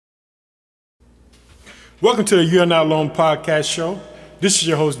Welcome to the You're Not Alone podcast show. This is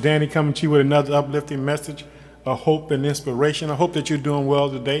your host, Danny, coming to you with another uplifting message of hope and inspiration. I hope that you're doing well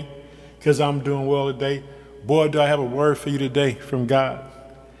today, because I'm doing well today. Boy, do I have a word for you today from God.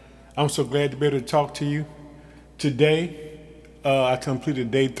 I'm so glad to be able to talk to you. Today, I completed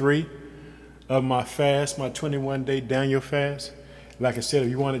day 3 of my fast, my 21-day Daniel fast. Like I said,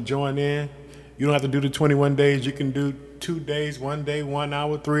 if you want to join in, you don't have to do the 21 days. You can do 2 days, 1 day, 1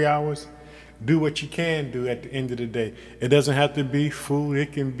 hour, 3 hours. Do what you can do at the end of the day. It doesn't have to be food.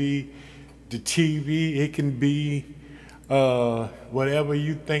 It can be the TV. It can be whatever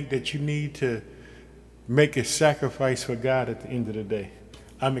you think that you need to make a sacrifice for God at the end of the day.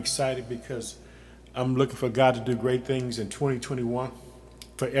 I'm excited because I'm looking for God to do great things in 2021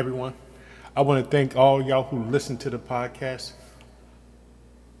 for everyone. I want to thank all y'all who listen to the podcast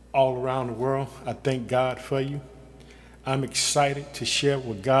all around the world. I thank God for you. I'm excited to share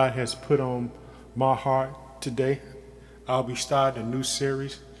what God has put on my heart today. I'll be starting a new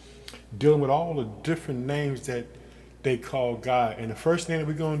series dealing with all the different names that they call God. And the first name that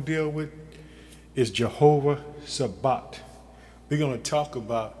we're going to deal with is Jehovah Sabaoth. We're going to talk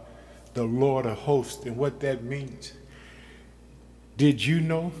about the Lord of hosts and what that means. Did you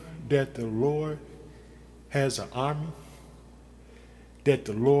know that the Lord has an army? That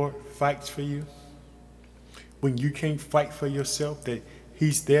the Lord fights for you? When you can't fight for yourself, that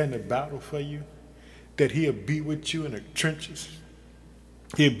he's there in the battle for you, that he'll be with you in the trenches,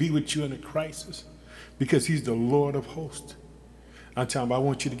 he'll be with you in the crisis, because he's the Lord of hosts. I'm telling you, I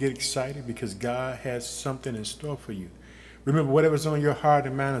want you to get excited because God has something in store for you. Remember, whatever's on your heart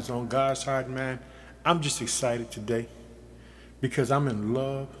and mind is on God's heart and mind. I'm just excited today because I'm in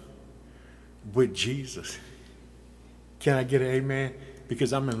love with Jesus. Can I get an amen?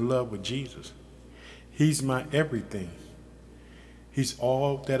 Because I'm in love with Jesus. He's my everything. He's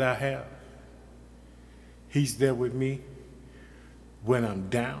all that I have. He's there with me when I'm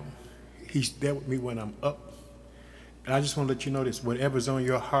down. He's there with me when I'm up. And I just want to let you know this. Whatever's on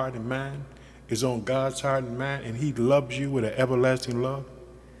your heart and mind is on God's heart and mind, and he loves you with an everlasting love.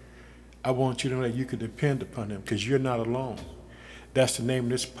 I want you to know that you can depend upon him because you're not alone. That's the name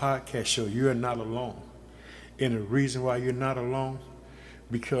of this podcast show. You're not alone. And the reason why you're not alone,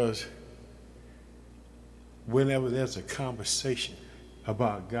 because whenever there's a conversation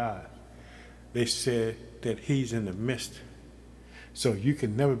about God, they said that he's in the midst. So you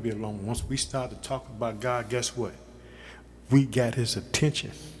can never be alone. Once we start to talk about God, guess what? We got his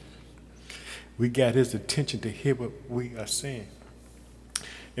attention. We got his attention to hear what we are saying.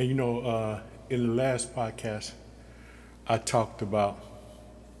 And you know, in the last podcast, I talked about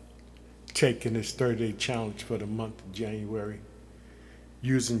taking this 30-day challenge for the month of January,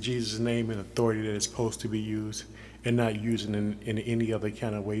 using Jesus' name and authority that is supposed to be used, and not using it in any other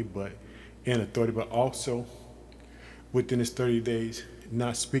kind of way, but in authority, but also within this 30 days,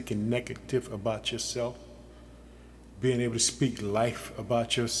 not speaking negative about yourself, being able to speak life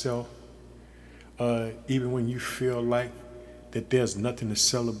about yourself, even when you feel like that there's nothing to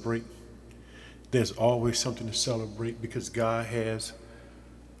celebrate. There's always something to celebrate because God has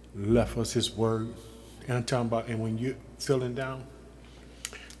left us his word. And I'm talking about, and when you're feeling down,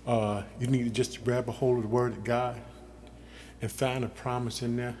 you need to just grab a hold of the word of God and find a promise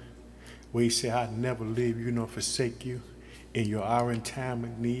in there where he said, I'll never leave you nor forsake you in your hour and time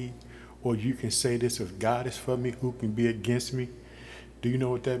of need. Or you can say this, if God is for me, who can be against me? Do you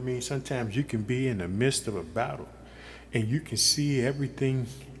know what that means? Sometimes you can be in the midst of a battle and you can see everything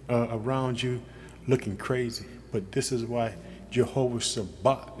around you looking crazy. But this is why Jehovah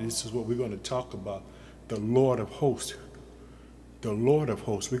Sabaoth, this is what we're going to talk about, the Lord of hosts. The Lord of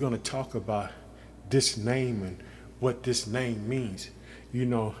hosts. We're going to talk about this name and what this name means. You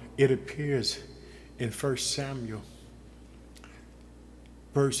know, it appears in 1 Samuel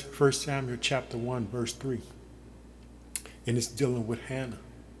chapter 1, verse 3. And it's dealing with Hannah.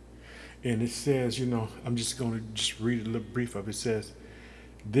 And it says, you know, I'm just going to just read a little brief of it. It says,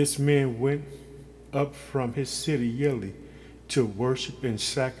 this man went up from his city yearly to worship and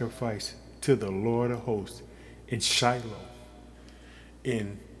sacrifice to the Lord of hosts in Shiloh.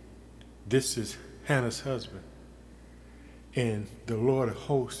 And this is Hannah's husband. And the Lord of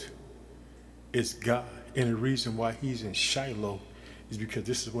hosts is God. And the reason why he's in Shiloh is because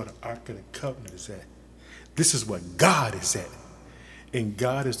this is where the Ark of the Covenant is at. This is where God is at. And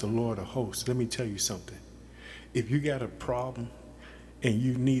God is the Lord of hosts. Let me tell you something. If you got a problem and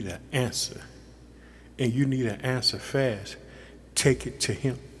you need an answer, and you need an answer fast, take it to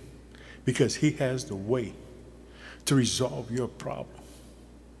him. Because he has the way to resolve your problem.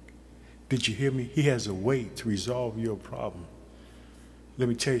 Did you hear me? He has a way to resolve your problem. Let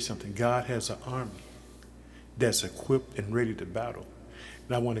me tell you something. God has an army. that's equipped and ready to battle.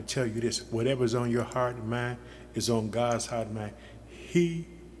 And I want to tell you this, whatever's on your heart and mind is on God's heart and mind. He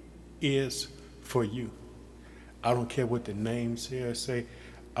is for you. I don't care what the names here say.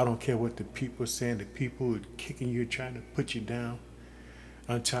 I don't care what the people are saying, the people who are kicking you, trying to put you down.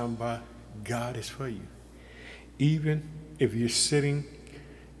 I'm talking about God is for you. Even if you're sitting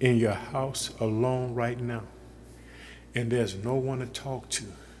in your house alone right now and there's no one to talk to,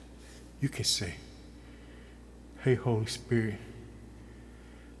 you can say, hey, Holy Spirit,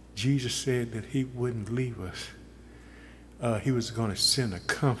 Jesus said that he wouldn't leave us. He was going to send a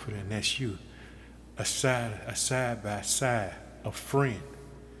comforter, and that's you, a side by side, a friend.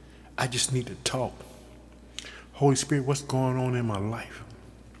 I just need to talk. Holy Spirit, what's going on in my life?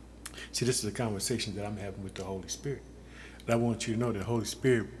 See, this is a conversation that I'm having with the Holy Spirit. And I want you to know that the Holy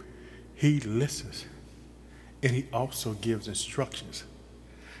Spirit, he listens, and he also gives instructions.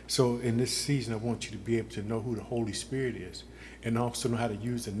 So in this season, I want you to be able to know who the Holy Spirit is, and also know how to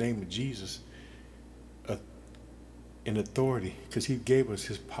use the name of Jesus in authority, because he gave us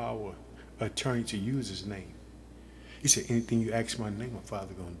his power, attorney, to use his name. He said, anything you ask my name, my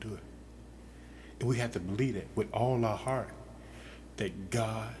Father going to do it. And we have to believe that with all our heart, that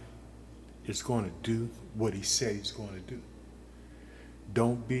God is going to do what he said he's going to do.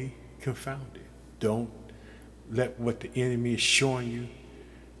 Don't be confounded. Don't let what the enemy is showing you,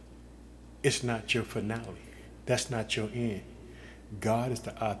 it's not your finale. That's not your end. God is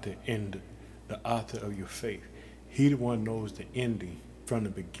the author and the author of your faith. He the one knows the ending from the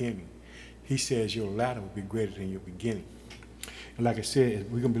beginning. He says your latter will be greater than your beginning. And like I said,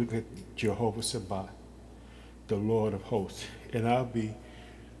 we're going to be looking at Jehovah Sabaoth, the Lord of hosts. And I'll be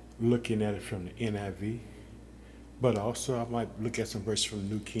looking at it from the NIV, but also I might look at some verses from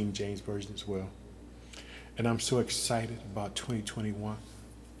the New King James Version as well. And I'm so excited about 2021.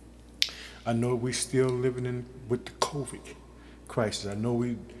 I know we're still living with the COVID crisis. I know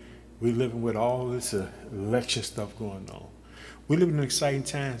we're living with all this election stuff going on. We're living in exciting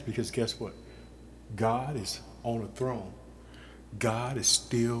times because guess what? God is on the throne. God is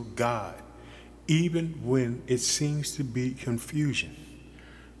still God. Even when it seems to be confusion,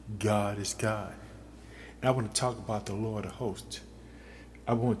 God is God. And I want to talk about the Lord of hosts.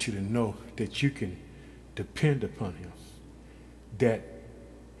 I want you to know that you can depend upon him, that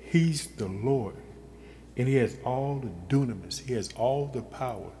he's the Lord, and he has all the dunamis. He has all the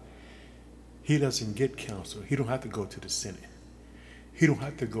power. He doesn't get counsel. He don't have to go to the Senate. He don't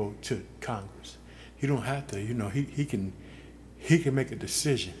have to go to Congress. He don't have to, he can make a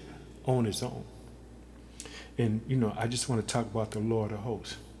decision on his own. And, I just want to talk about the Lord of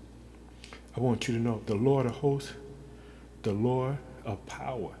hosts. I want you to know the Lord of hosts, the Lord of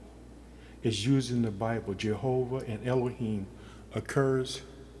power, is used in the Bible. Jehovah and Elohim occurs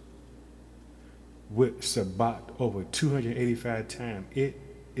with Sabaoth over 285 times. It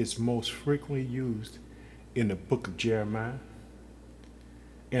is most frequently used in the book of Jeremiah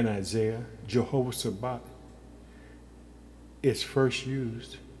and Isaiah. Jehovah Sabaoth is first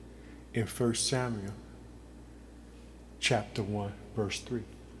used in 1 Samuel chapter 1, verse 3.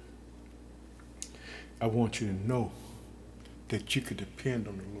 I want you to know that you can depend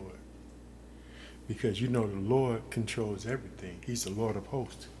on the Lord, because the Lord controls everything. He's the Lord of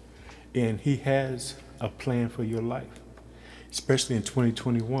hosts, and he has a plan for your life, especially in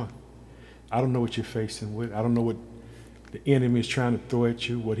 2021. I don't know what you're facing with. I don't know what the enemy is trying to throw at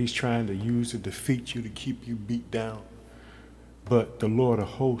you, what he's trying to use to defeat you, to keep you beat down. But the Lord of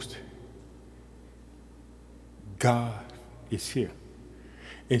hosts, God, is here.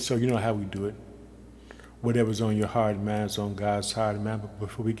 And so you know how we do it. Whatever's on your heart and mind is on God's heart and mind. But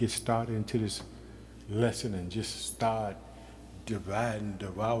before we get started into this lesson and just start devouring the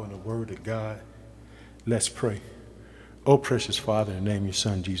word of God, let's pray. Oh, precious Father, in the name of your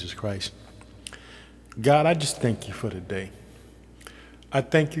Son, Jesus Christ. God, I just thank you for today. I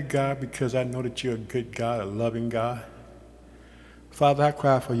thank you, God, because I know that you're a good God, a loving God. Father, I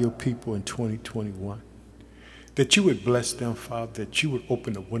cry for your people in 2021, that you would bless them, Father, that you would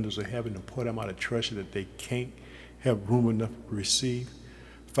open the windows of heaven and pour them out a treasure that they can't have room enough to receive.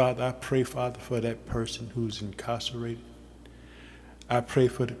 Father, I pray, Father, for that person who's incarcerated. I pray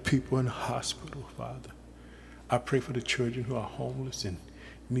for the people in the hospital, Father. I pray for the children who are homeless and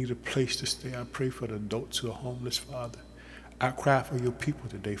need a place to stay. I pray for the adults who are homeless, Father. I cry for your people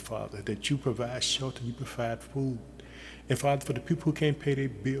today, Father, that you provide shelter, you provide food. And, Father, for the people who can't pay their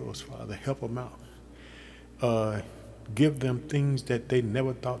bills, Father, help them out. Give them things that they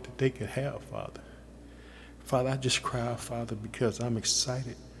never thought that they could have, Father. Father, I just cry, Father, because I'm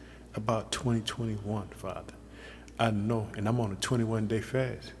excited about 2021, Father. I know, and I'm on a 21-day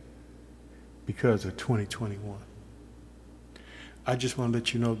fast because of 2021. I just want to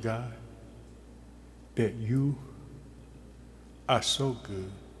let you know, God, that you are so good.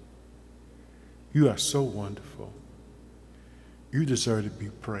 You are so wonderful. You deserve to be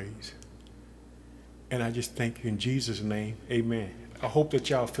praised. And I just thank you in Jesus' name. Amen. I hope that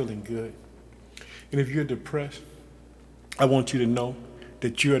y'all are feeling good. And if you're depressed, I want you to know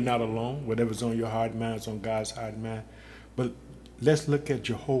that you are not alone. Whatever's on your heart and mind is on God's heart and mind. But let's look at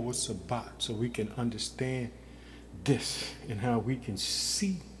Jehovah Sabaoth so we can understand this and how we can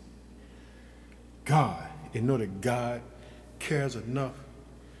see God and know that God cares enough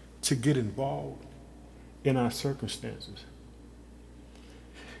to get involved in our circumstances.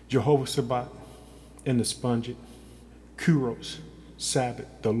 Jehovah Sabaoth in the Spongit, Kuros, Sabbath,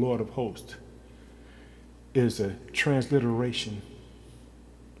 the Lord of hosts, is a transliteration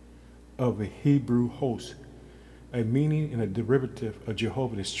of a Hebrew host. A meaning and a derivative of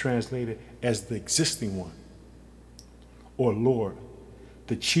Jehovah is translated as the existing one or Lord.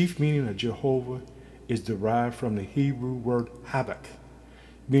 The chief meaning of Jehovah is derived from the Hebrew word habak,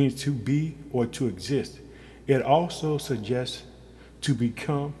 meaning to be or to exist. It also suggests to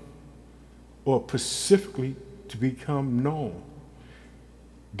become or specifically to become known.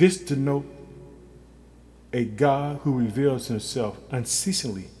 This denotes a God who reveals himself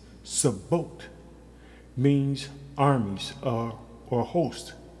unceasingly. Sabaoth means armies or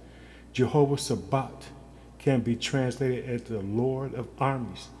host. Jehovah Sabaoth can be translated as the Lord of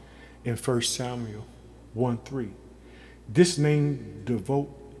armies in 1 Samuel 1:3. This name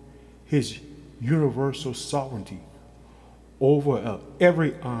devotes his universal sovereignty over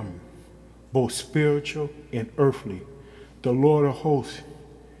every army, both spiritual and earthly. The Lord of hosts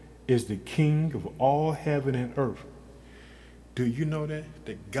is the King of all heaven and earth. Do you know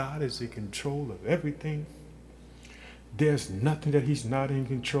that God is in control of everything? There's nothing that he's not in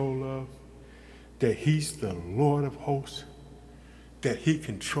control of, that he's the Lord of hosts, that he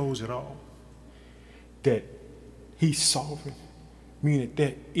controls it all, that he's sovereign, meaning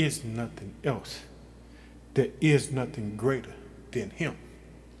there is nothing else, there is nothing greater than him.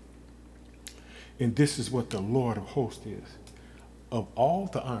 And this is what the Lord of hosts is. Of all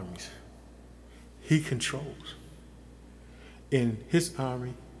the armies, he controls. And his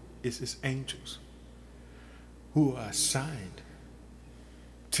army is his angels who are assigned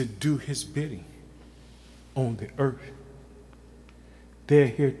to do his bidding on the earth. They're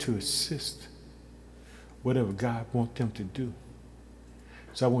here to assist whatever God wants them to do.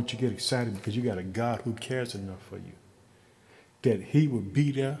 So I want you to get excited because you got a God who cares enough for you, that he will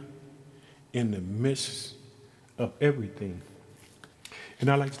be there in the midst of everything. And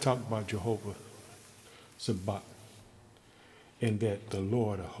I like to talk about Jehovah Sabaoth and that the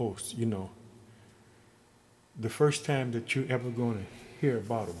Lord of hosts. You know, the first time that you're ever going to hear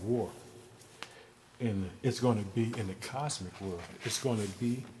about a war, and it's going to be in the cosmic world. It's going to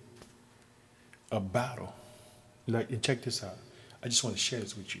be a battle. And check this out. I just want to share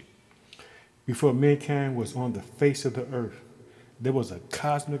this with you. Before mankind was on the face of the earth, there was a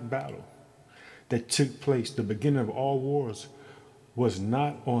cosmic battle that took place. The beginning of all wars was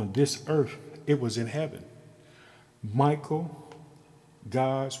not on this earth. It was in heaven. Michael,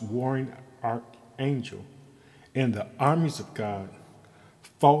 God's warring archangel, and the armies of God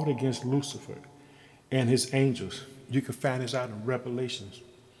fought against Lucifer and his angels. You can find this out in Revelations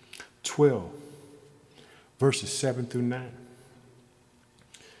 12, verses 7 through 9.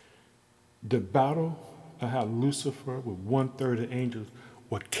 The battle of how Lucifer with 1/3 of the angels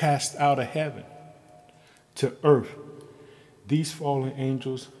were cast out of heaven to earth. These fallen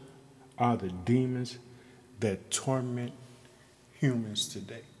angels are the demons that torment humans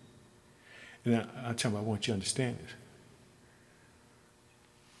today. And I tell you, I want you to understand this.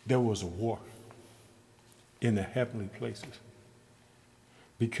 There was a war in the heavenly places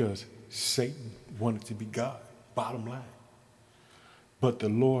because Satan wanted to be God, bottom line. But the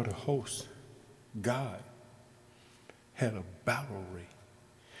Lord of hosts, God, had a battle ray.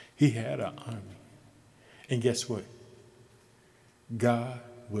 He had an army. And guess what? God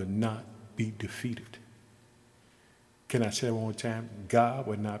will not be defeated. Can I say that one more time? God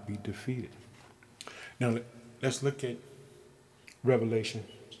will not be defeated. Now, let's look at Revelation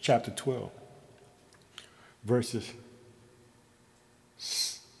chapter 12, verses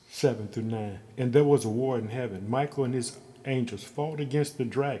 7 through 9. And there was a war in heaven. Michael and his angels fought against the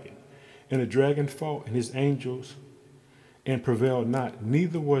dragon. And the dragon fought and his angels and prevailed not.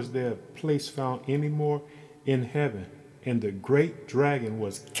 Neither was their place found any more in heaven. And the great dragon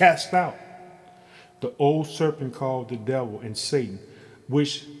was cast out, the old serpent called the devil and Satan,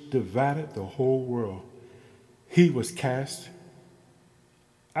 which divided the whole world. He was cast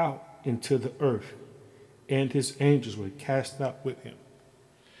out into the earth, and his angels were cast out with him.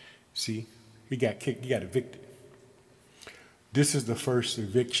 See, he got kicked, he got evicted. This is the first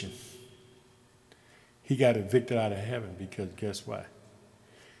eviction. He got evicted out of heaven because guess what?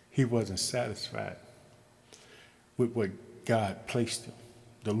 He wasn't satisfied with what God placed him,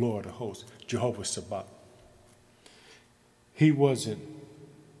 the Lord of hosts, Jehovah Sabaoth. He wasn't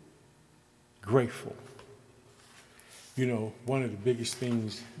grateful. You know, one of the biggest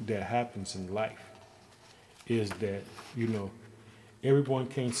things that happens in life is that, you know, everyone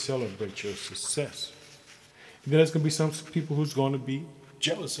can't celebrate your success. And there's going to be some people who's going to be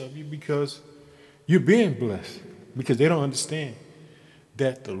jealous of you because you're being blessed, because they don't understand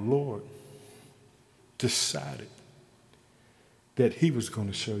that the Lord decided that he was going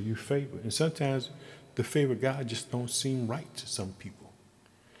to show you favor. And sometimes the favor of God just don't seem right to some people,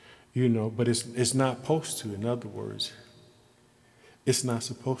 you know, but it's not supposed to. In other words, it's not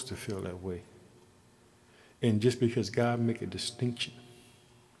supposed to feel that way. And just because God make a distinction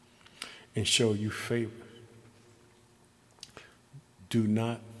and show you favor, do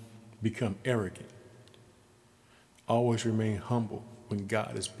not become arrogant. Always remain humble when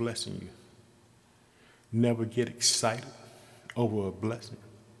God is blessing you. Never get excited over a blessing.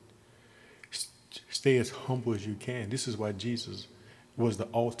 Stay as humble as you can. This is why Jesus was the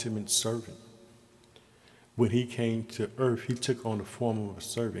ultimate servant. When he came to earth, he took on the form of a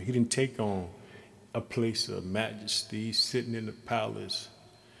servant. He didn't take on a place of majesty, sitting in the palace,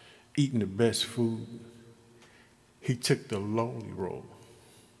 eating the best food. He took the lowly role.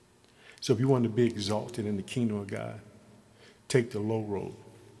 So if you want to be exalted in the kingdom of God, take the low road.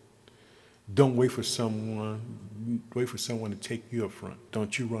 Don't wait for someone to take you up front.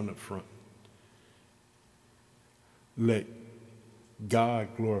 Don't you run up front. Let God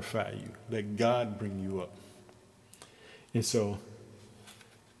glorify you. Let God bring you up. And so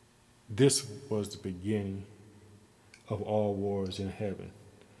this was the beginning of all wars in heaven,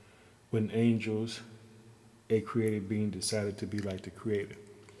 when angels, a created being, decided to be like the Creator.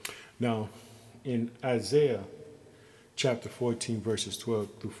 Now, in Isaiah chapter 14, verses 12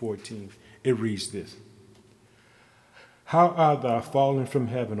 through 14, it reads this. How art thou fallen from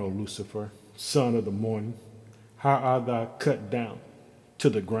heaven, O Lucifer, son of the morning? How art thou cut down to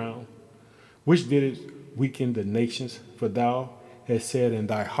the ground? Which didst weaken the nations? For thou hast said in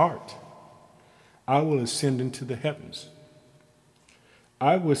thy heart, I will ascend into the heavens.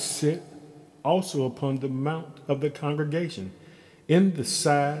 I will sit also upon the mount of the congregation, in the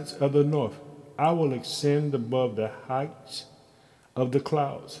sides of the north. I will ascend above the heights of the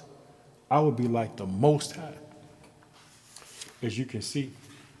clouds. I will be like the Most High. As you can see,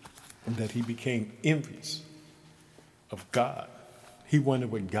 that he became envious of God. He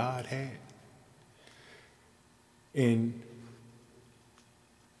wanted what God had. And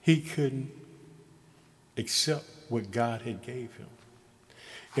he couldn't accept what God had gave him.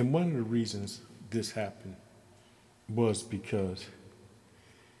 And one of the reasons this happened was because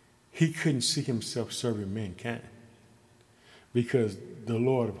he couldn't see himself serving mankind. Because the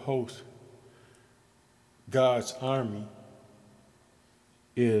Lord of hosts, God's army,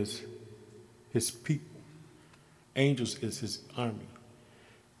 is his people. Angels is his army.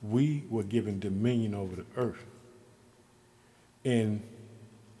 We were given dominion over the earth. And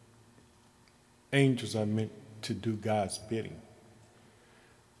angels are meant to do God's bidding.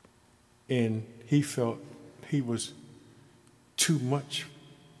 And he felt he was too much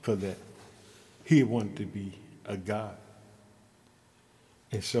for that. He wanted to be a God.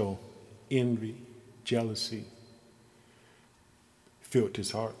 And so envy, jealousy filled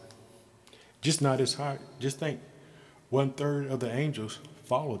his heart. Just not his heart. Just think, 1/3 of the angels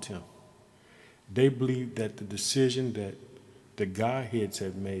followed him. They believed that the decision that the Godheads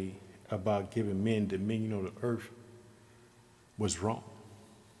had made about giving men dominion over the earth was wrong.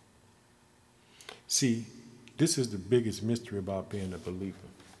 See, this is the biggest mystery about being a believer.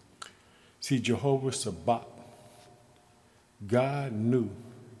 See, Jehovah Sabaoth, God knew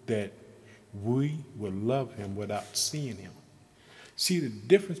that we would love him without seeing him. See the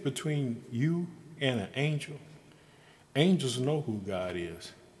difference between you and an angel? Angels know who God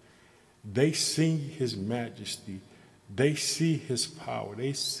is. They see his majesty. They see his power.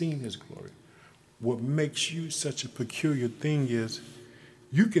 They see his glory. What makes you such a peculiar thing is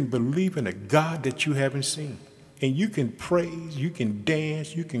you can believe in a God that you haven't seen. And you can praise, you can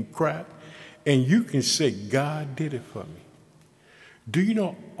dance, you can cry, and you can say, God did it for me. Do you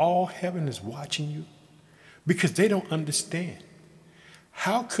know all heaven is watching you? Because they don't understand.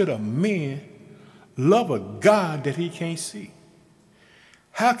 How could a man love a God that he can't see?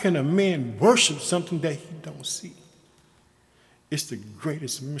 How can a man worship something that he don't see? It's the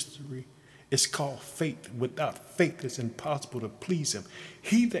greatest mystery. It's called faith. Without faith, it's impossible to please him.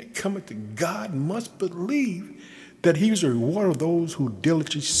 He that cometh to God must believe that he is a rewarder of those who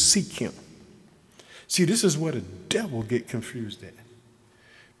diligently seek him. See, this is where the devil get confused at.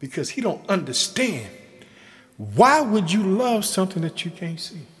 Because he don't understand. Why would you love something that you can't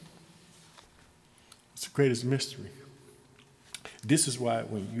see? It's the greatest mystery. This is why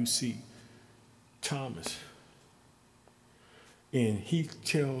when you see Thomas and he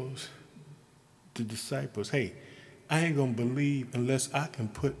tells the disciples, hey, I ain't going to believe unless I can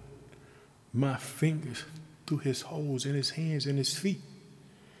put my fingers through his holes in his hands and his feet.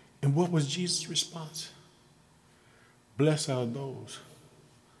 And what was Jesus' response? Blessed are those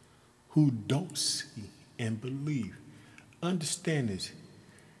who don't see and believe. Understand this.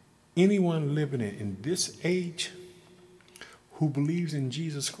 Anyone living in this age who believes in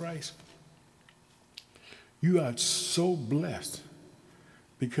Jesus Christ, you are so blessed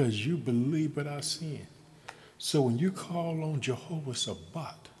because you believe without seeing. So when you call on Jehovah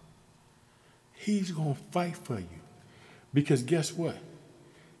Sabaoth, he's going to fight for you. Because guess what?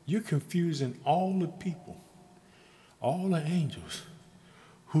 You're confusing all the people, all the angels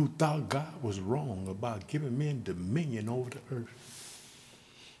who thought God was wrong about giving men dominion over the earth.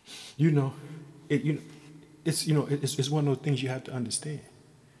 It's one of those things you have to understand.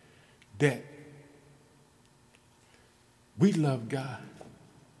 That we love God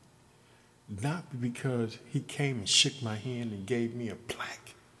not because he came and shook my hand and gave me a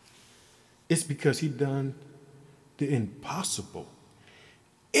plaque. It's because he done the impossible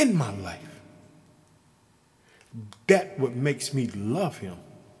in my life. That's what makes me love him.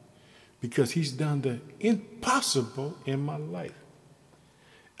 Because he's done the impossible in my life.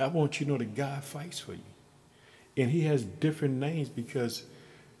 I want you to know that God fights for you. And he has different names because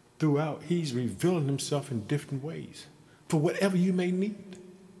throughout he's revealing himself in different ways for whatever you may need.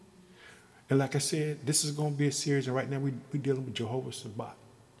 And like I said, this is going to be a series, and right now we're dealing with Jehovah Sabaoth.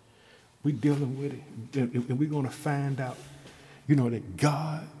 We're dealing with it, and we're going to find out, that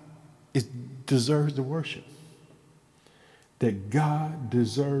God deserves the worship. That God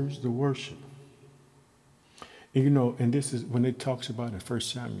deserves the worship. And and this is when it talks about in 1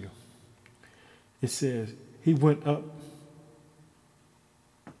 Samuel, it says, he went up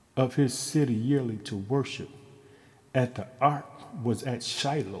of his city yearly to worship. At the ark was at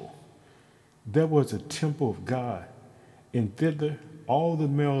Shiloh. There was a temple of God, and thither all the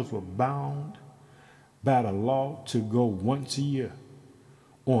males were bound by the law to go once a year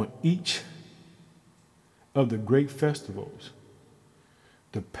on each of the great festivals,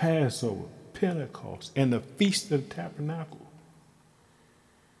 the Passover, Pentecost, and the Feast of the Tabernacle.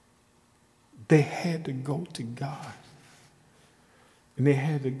 They had to go to God, and they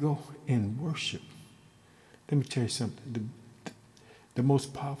had to go and worship. Let me tell you something. The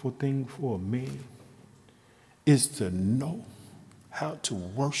most powerful thing for a man is to know how to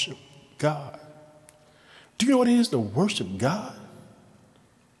worship God. Do you know what it is to worship God?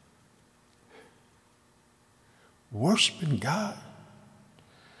 Worshiping God.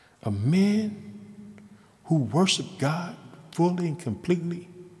 A man who worships God fully and completely.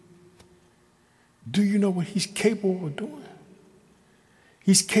 Do you know what he's capable of doing?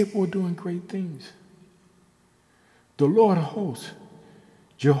 He's capable of doing great things. The Lord of hosts,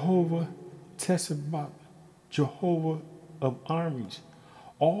 Jehovah Sabaoth, Jehovah of armies.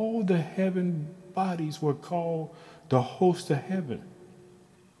 All the heaven bodies were called the host of heaven.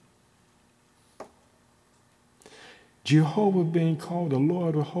 Jehovah being called the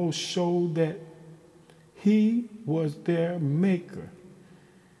Lord of hosts showed that he was their maker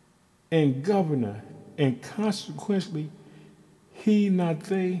and governor, and consequently, he, not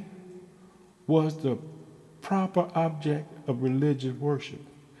they, was the proper object of religious worship.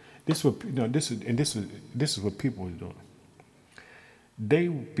 This is what people were doing. They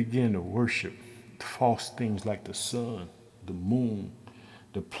began to worship false things like the sun, the moon,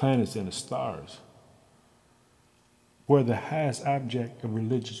 the planets, and the stars were the highest object of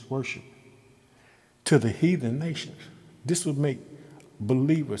religious worship to the heathen nations. This would make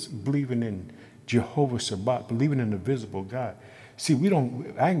believers believing in Jehovah Sabaoth, believing in the visible God. See,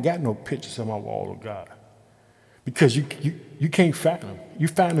 I ain't got no pictures on my wall of God. Because you can't find them. You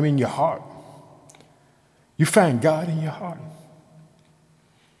find them in your heart. You find God in your heart.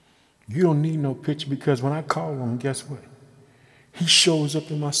 You don't need no picture because when I call him, guess what? He shows up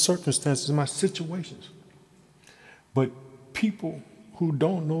in my circumstances, in my situations. But people who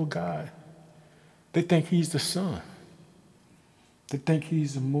don't know God, they think he's the sun. They think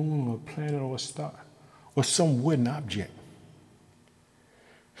he's the moon or a planet or a star or some wooden object.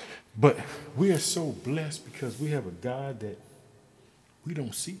 But we are so blessed because we have a God that we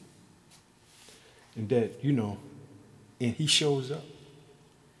don't see. And that, and he shows up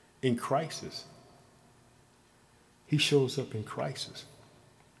in crisis. He shows up in crisis.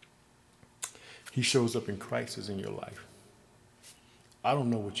 He shows up in crisis in your life. I don't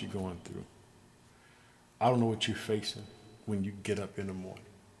know what you're going through. I don't know what you're facing when you get up in the morning.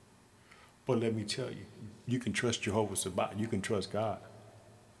 But let me tell you, you can trust Jehovah Sabaoth. You can trust God.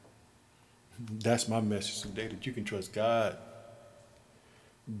 That's my message today, that you can trust God,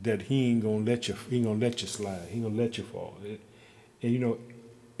 that he ain't gonna let you slide. He ain't gonna let you fall. And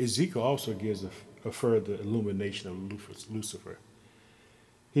Ezekiel also gives a further illumination of Lucifer.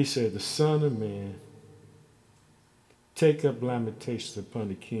 He said, the Son of Man, take up lamentations upon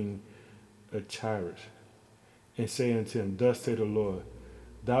the king of Tyrus, and say unto him, thus saith the Lord,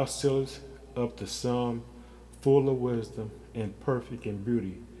 thou sealest up the psalm full of wisdom and perfect in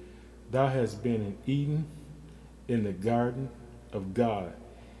beauty. Thou hast been in Eden, in the garden of God,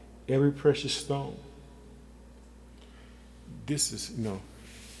 every precious stone. This is,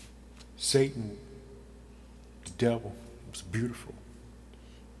 Satan, the devil, was beautiful,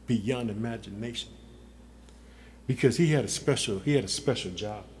 beyond imagination. Because he had a special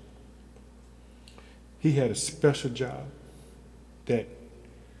job. He had a special job that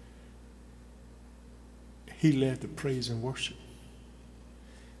he led the praise and worship.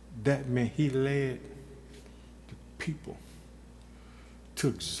 That meant he led the people to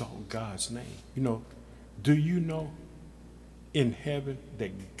exalt God's name. Do you know in heaven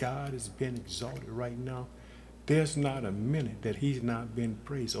that God is being exalted right now? There's not a minute that he's not been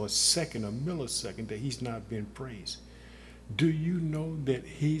praised, or a second, a millisecond that he's not been praised. Do you know that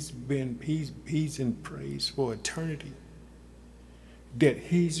he's in praise for eternity? That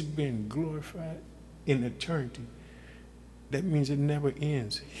he's been glorified in eternity. That means it never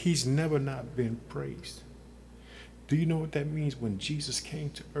ends. He's never not been praised. Do you know what that means when Jesus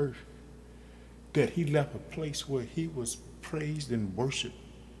came to earth? That he left a place where he was praised and worshiped.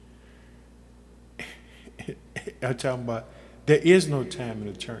 I'm talking about there is no time in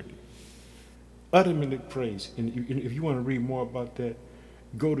eternity. Ultimate praise. And if you want to read more about that,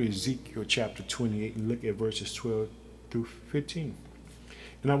 go to Ezekiel chapter 28 and look at verses 12 through 15.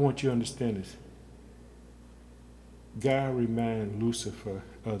 And I want you to understand this. God reminded Lucifer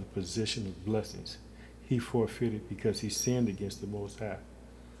of the position of blessings he forfeited because he sinned against the Most High.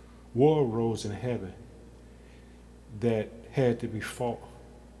 War arose in heaven that had to be fought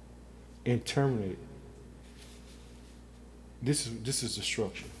and terminated. This is the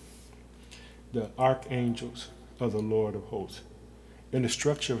structure. The archangels of the Lord of hosts. In the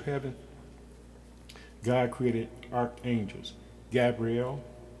structure of heaven, God created archangels, Gabriel,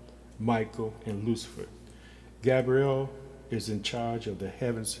 Michael, and Lucifer. Gabriel is in charge of the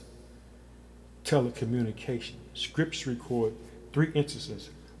heavens' telecommunication. Scriptures record 3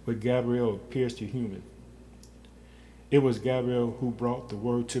 instances where Gabriel appears to human. It was Gabriel who brought the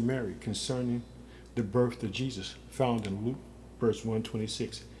word to Mary concerning the birth of Jesus, found in Luke verse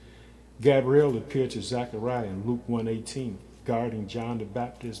 126. Gabriel appeared to Zechariah in Luke 1:18, guarding John the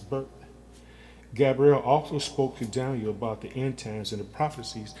Baptist's birth. Gabriel also spoke to Daniel about the end times and the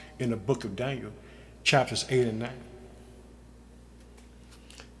prophecies in the book of Daniel, chapters 8 and 9.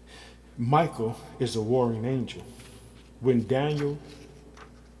 Michael is a warring angel. When Daniel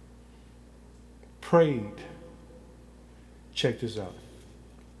prayed, check this out.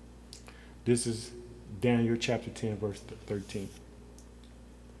 This is Daniel chapter 10, verse 13.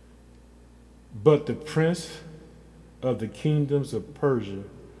 But the prince of the kingdoms of Persia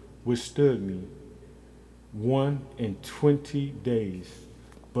withstood me 21 days.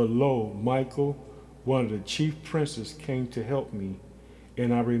 But lo, Michael, one of the chief princes, came to help me,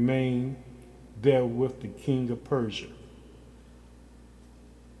 and I remained there with the king of Persia.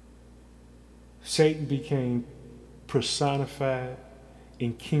 Satan became personified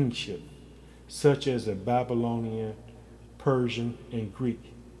in kingship, such as the Babylonian, Persian, and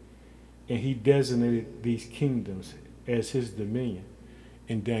Greek, and he designated these kingdoms as his dominion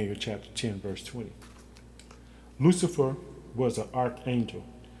in Daniel chapter 10, verse 20. Lucifer was an archangel,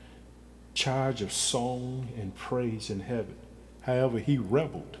 charged of song and praise in heaven. However, he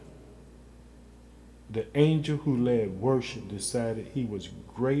rebelled. The angel who led worship decided he was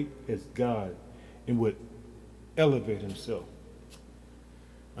great as God and would elevate himself.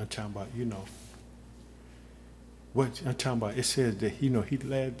 I'm talking about, what I'm talking about. It says that, he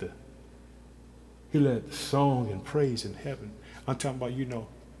led the song and praise in heaven. I'm talking about,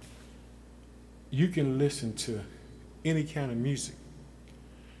 you can listen to any kind of music,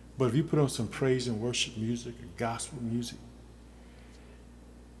 but if you put on some praise and worship music or gospel music,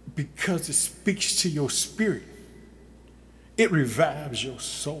 because it speaks to your spirit, It revives your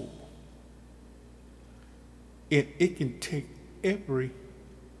soul. And it can take every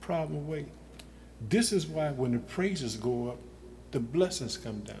problem away. This is why when the praises go up, the blessings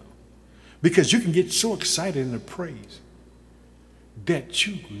come down. Because you can get so excited in the praise that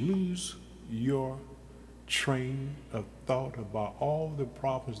you lose your train of thought about all the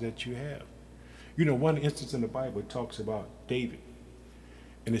problems that you have. You know, one instance in the Bible talks about David,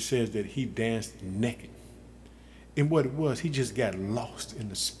 and it says that he danced naked. And what it was, he just got lost in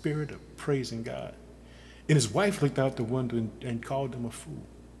the spirit of praising God. And his wife looked out the window and called him a fool.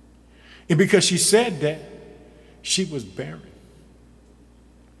 And because she said that, she was barren,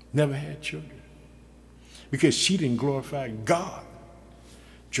 never had children, because she didn't glorify God,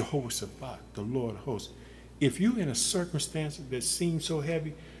 Jehovah Sabaoth, the Lord of hosts. If you're in a circumstance that seems so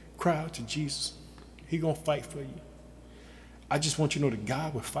heavy, cry out to Jesus. He's going to fight for you. I just want you to know that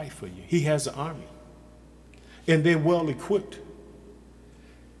God will fight for you. He has an army, and they're well equipped.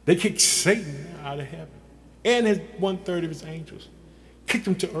 They kicked Satan out of heaven, and his 1/3 of his angels kicked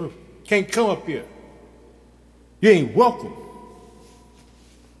him to earth. Can't come up here. You ain't welcome.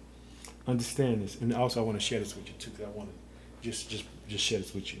 Understand this, and also I want to share this with you too, because I want to just share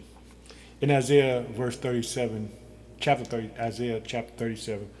this with you. In Isaiah Isaiah chapter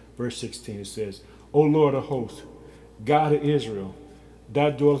 37, verse 16, it says, O Lord of hosts, God of Israel, thou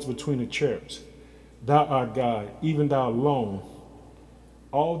dwellest between the cherubs. Thou art God, even thou alone.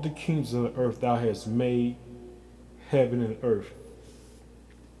 All the kings of the earth thou hast made, heaven and earth.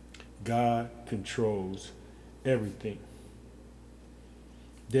 God controls everything.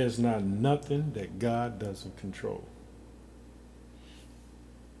 There's not nothing that God doesn't control.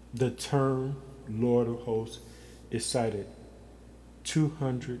 The term Lord of hosts is cited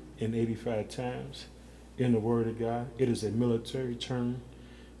 285 times in the Word of God. It is a military term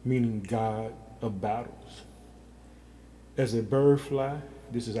meaning God of battles. As a bird fly,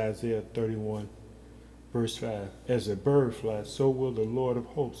 this is Isaiah 31, verse 5. As a bird flies, so will the Lord of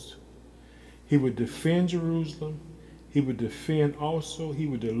hosts. He would defend Jerusalem. He would defend also. He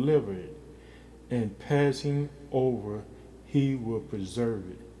would deliver it. And passing over, he will preserve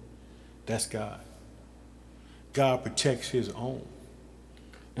it. That's God. God protects his own.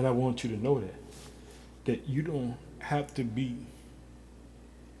 And I want you to know that you don't have to be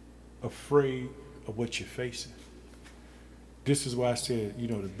afraid of what you're facing. This is why I said,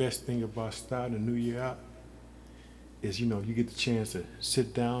 the best thing about starting a new year out is, you get the chance to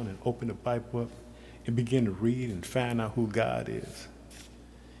sit down and open the Bible up and begin to read and find out who God is.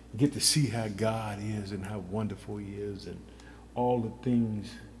 Get to see how God is and how wonderful he is and all the things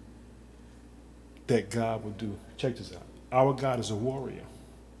that God will do. Check this out. Our God is a warrior.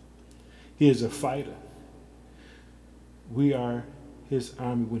 He is a fighter. We are his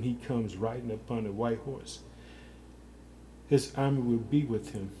army when he comes riding upon a white horse. His army will be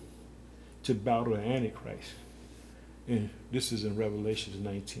with him to battle the Antichrist. And this is in Revelation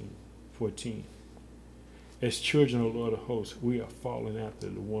 19:14. As children of the Lord of hosts, we are following after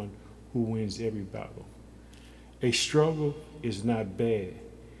the one who wins every battle. A struggle is not bad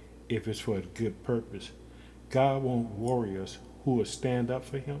if it's for a good purpose. God wants warriors who will stand up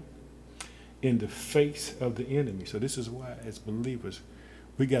for him in the face of the enemy. So this is why, as believers,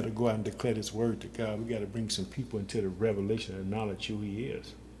 we got to go out and declare this word to God. We got to bring some people into the revelation and knowledge who he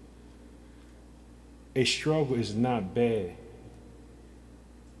is. A struggle is not bad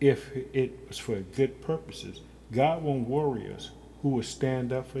if it was for good purposes. God wants warriors who will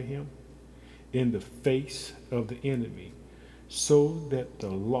stand up for him in the face of the enemy so that the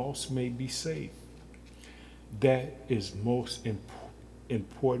lost may be saved. That is most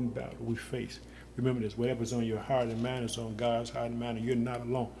important battle we face. Remember this, whatever's on your heart and mind is on God's heart and mind, and you're not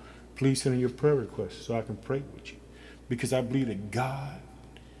alone. Please send in your prayer requests so I can pray with you, because I believe that God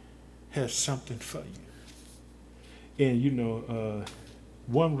has something for you. And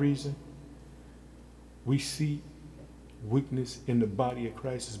one reason we see weakness in the body of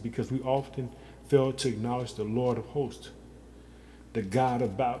Christ is because we often fail to acknowledge the Lord of hosts, the God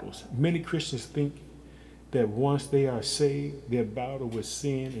of battles. Many Christians think that once they are saved, their battle with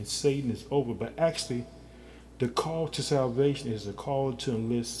sin and Satan is over. But actually, the call to salvation is a call to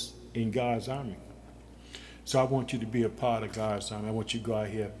enlist in God's army. So I want you to be a part of God's army. I want you to go out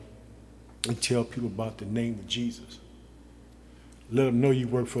here and tell people about the name of Jesus. Let them know you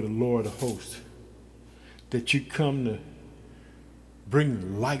work for the Lord of hosts, that you come to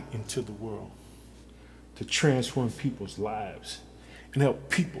bring light into the world, to transform people's lives and help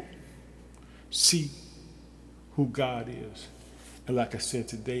people see who God is. And like I said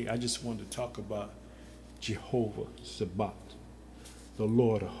today, I just wanted to talk about Jehovah Sabaoth, the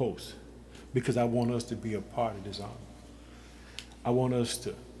Lord of hosts, because I want us to be a part of this army. I want us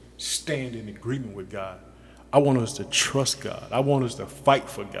to stand in agreement with God. I want us to trust God. I want us to fight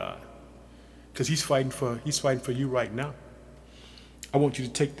for God. Because he's fighting for you right now. I want you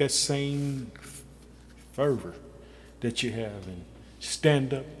to take that same fervor that you have and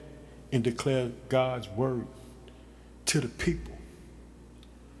stand up and declare God's word to the people.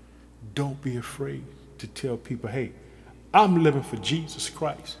 Don't be afraid to tell people, hey, I'm living for Jesus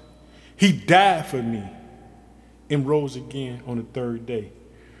Christ. He died for me and rose again on the third day.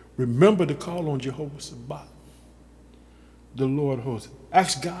 Remember to call on Jehovah Sabaoth, the Lord of hosts.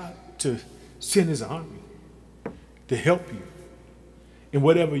 Ask God to send his army to help you in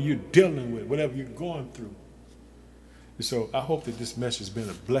whatever you're dealing with, whatever you're going through. And so I hope that this message has been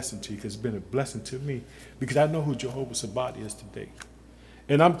a blessing to you, because it's been a blessing to me, because I know who Jehovah Sabaoth is today.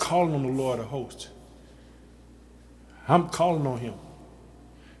 And I'm calling on the Lord of hosts. I'm calling on him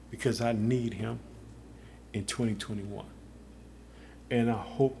because I need him in 2021. And I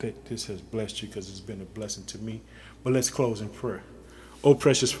hope that this has blessed you, because it's been a blessing to me. But let's close in prayer. Oh,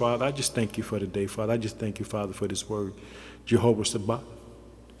 precious Father, I just thank you for today, Father. I just thank you, Father, for this word. Jehovah Sabaoth,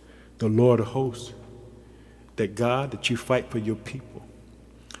 the Lord of hosts, that God, that you fight for your people.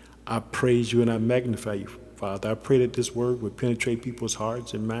 I praise you and I magnify you, Father. I pray that this word would penetrate people's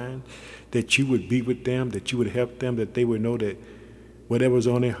hearts and minds, that you would be with them, that you would help them, that they would know that whatever's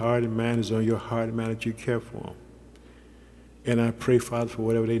on their heart and mind is on your heart and mind, that you care for them. And I pray, Father, for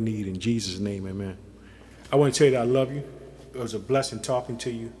whatever they need. In Jesus' name, amen. I want to tell you that I love you. It was a blessing talking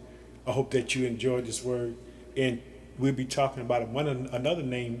to you. I hope that you enjoyed this word. And we'll be talking about another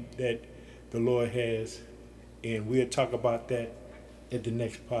name that the Lord has. And we'll talk about that at the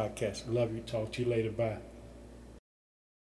next podcast. Love you. Talk to you later. Bye.